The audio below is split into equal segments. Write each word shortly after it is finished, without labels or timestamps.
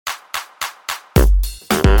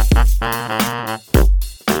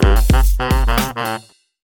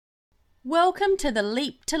Welcome to the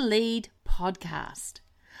Leap to Lead podcast.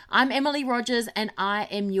 I'm Emily Rogers and I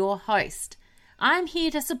am your host. I'm here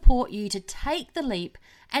to support you to take the leap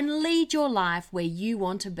and lead your life where you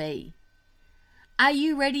want to be. Are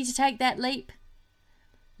you ready to take that leap?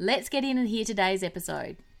 Let's get in and hear today's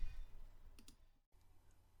episode.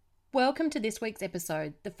 Welcome to this week's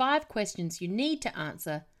episode, the 5 questions you need to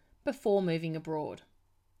answer before moving abroad.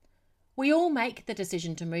 We all make the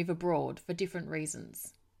decision to move abroad for different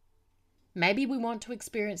reasons. Maybe we want to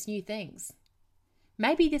experience new things.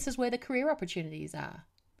 Maybe this is where the career opportunities are.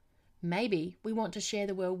 Maybe we want to share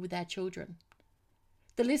the world with our children.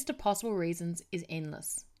 The list of possible reasons is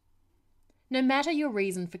endless. No matter your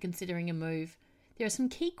reason for considering a move, there are some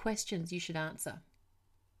key questions you should answer.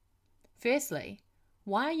 Firstly,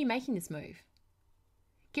 why are you making this move?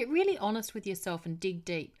 Get really honest with yourself and dig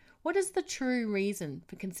deep. What is the true reason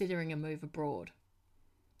for considering a move abroad?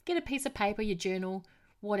 Get a piece of paper, your journal,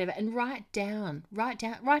 whatever, and write it down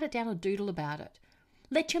or doodle about it.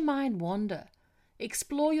 Let your mind wander.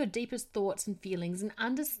 Explore your deepest thoughts and feelings and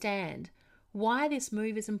understand why this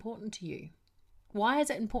move is important to you. Why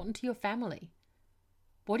is it important to your family?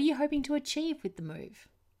 What are you hoping to achieve with the move?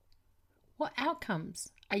 What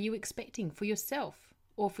outcomes are you expecting for yourself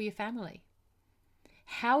or for your family?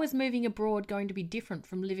 How is moving abroad going to be different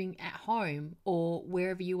from living at home or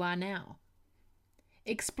wherever you are now?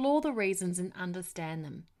 Explore the reasons and understand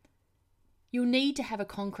them. You'll need to have a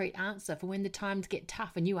concrete answer for when the times get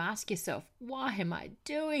tough and you ask yourself, why am I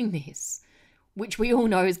doing this? Which we all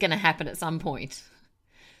know is going to happen at some point.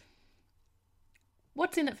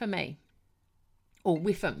 What's in it for me? Or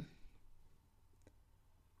with them?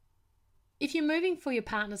 If you're moving for your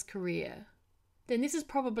partner's career, then this is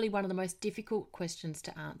probably one of the most difficult questions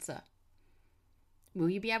to answer. Will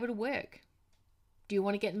you be able to work? Do you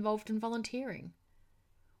want to get involved in volunteering?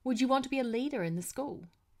 Would you want to be a leader in the school?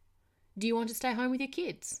 Do you want to stay home with your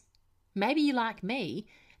kids? Maybe you're like me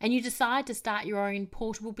and you decide to start your own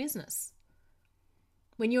portable business.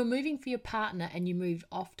 When you're moving for your partner and you move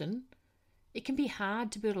often, it can be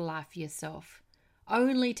hard to build a life for yourself,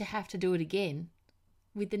 only to have to do it again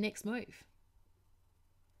with the next move.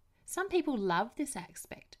 Some people love this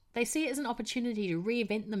aspect. They see it as an opportunity to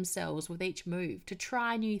reinvent themselves with each move, to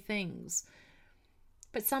try new things.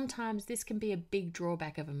 But sometimes this can be a big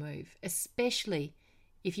drawback of a move, especially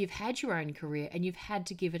if you've had your own career and you've had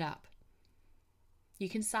to give it up. You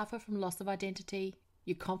can suffer from loss of identity.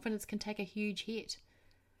 Your confidence can take a huge hit.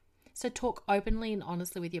 So talk openly and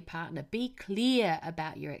honestly with your partner. Be clear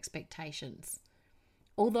about your expectations.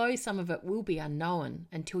 Although some of it will be unknown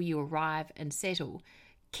until you arrive and settle,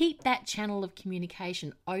 keep that channel of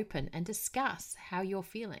communication open and discuss how you're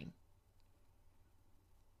feeling.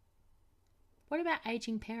 What about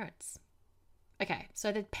aging parents? Okay,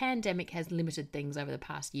 so the pandemic has limited things over the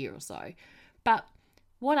past year or so, but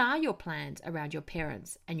what are your plans around your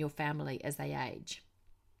parents and your family as they age?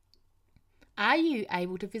 Are you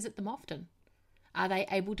able to visit them often? Are they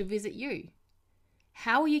able to visit you?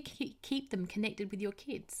 How will you keep them connected with your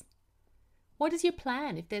kids? What is your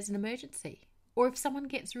plan if there's an emergency or if someone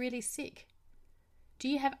gets really sick? Do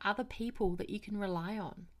you have other people that you can rely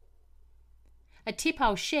on? A tip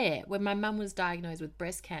I'll share: when my mum was diagnosed with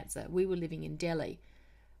breast cancer, we were living in Delhi.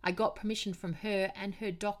 I got permission from her and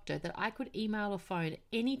her doctor that I could email or phone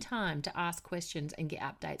any time to ask questions and get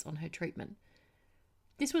updates on her treatment.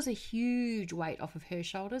 This was a huge weight off of her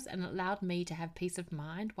shoulders and allowed me to have peace of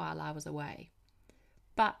mind while I was away.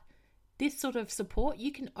 But this sort of support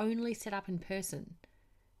you can only set up in person.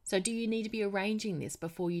 So do you need to be arranging this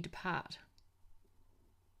before you depart?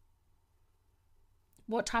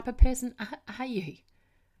 What type of person are you?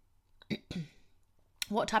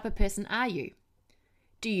 What type of person are you?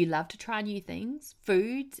 Do you love to try new things,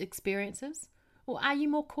 foods, experiences, or are you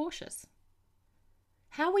more cautious?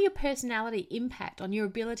 How will your personality impact on your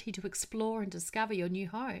ability to explore and discover your new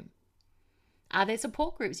home? Are there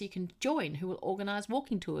support groups you can join who will organise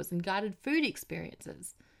walking tours and guided food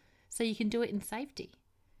experiences so you can do it in safety?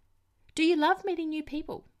 Do you love meeting new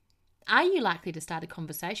people? Are you likely to start a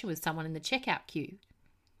conversation with someone in the checkout queue?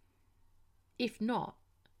 If not,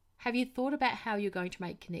 have you thought about how you're going to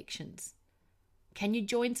make connections? Can you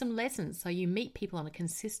join some lessons so you meet people on a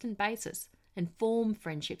consistent basis and form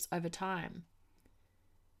friendships over time?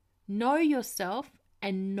 Know yourself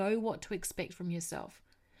and know what to expect from yourself.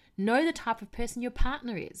 Know the type of person your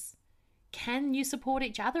partner is. Can you support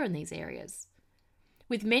each other in these areas?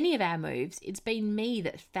 With many of our moves, it's been me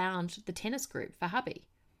that found the tennis group for hubby.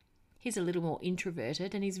 He's a little more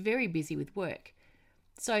introverted and he's very busy with work.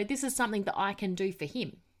 So this is something that I can do for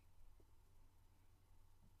him.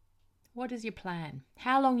 What is your plan?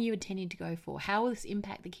 How long are you intending to go for? How will this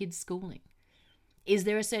impact the kids' schooling? Is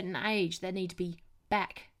there a certain age they need to be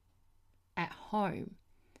back at home?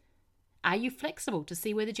 Are you flexible to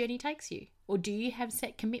see where the journey takes you? Or do you have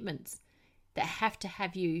set commitments that have to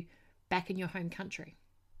have you back in your home country?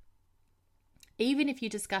 Even if you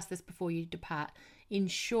discuss this before you depart,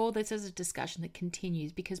 ensure this is a discussion that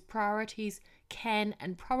continues, because priorities can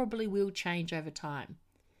and probably will change over time.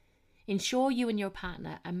 Ensure you and your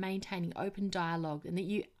partner are maintaining open dialogue and that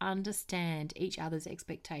you understand each other's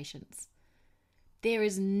expectations. There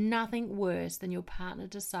is nothing worse than your partner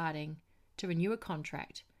deciding to renew a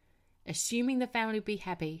contract, assuming the family will be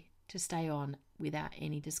happy to stay on without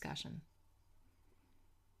any discussion.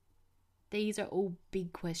 These are all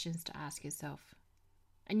big questions to ask yourself,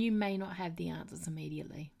 and you may not have the answers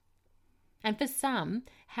immediately. And for some,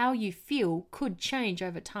 how you feel could change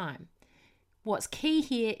over time. What's key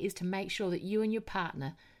here is to make sure that you and your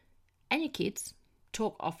partner and your kids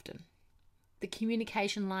talk often. The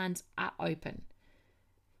communication lines are open.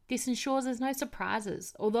 This ensures there's no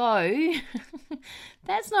surprises, although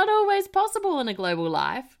that's not always possible in a global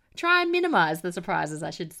life. Try and minimize the surprises,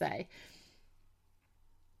 I should say.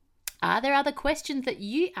 Are there other questions that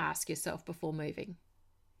you ask yourself before moving?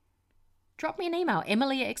 Drop me an email,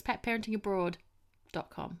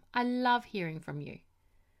 emily@expatparentingabroad.com. I love hearing from you.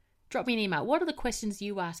 Drop me an email. What are the questions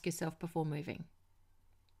you ask yourself before moving?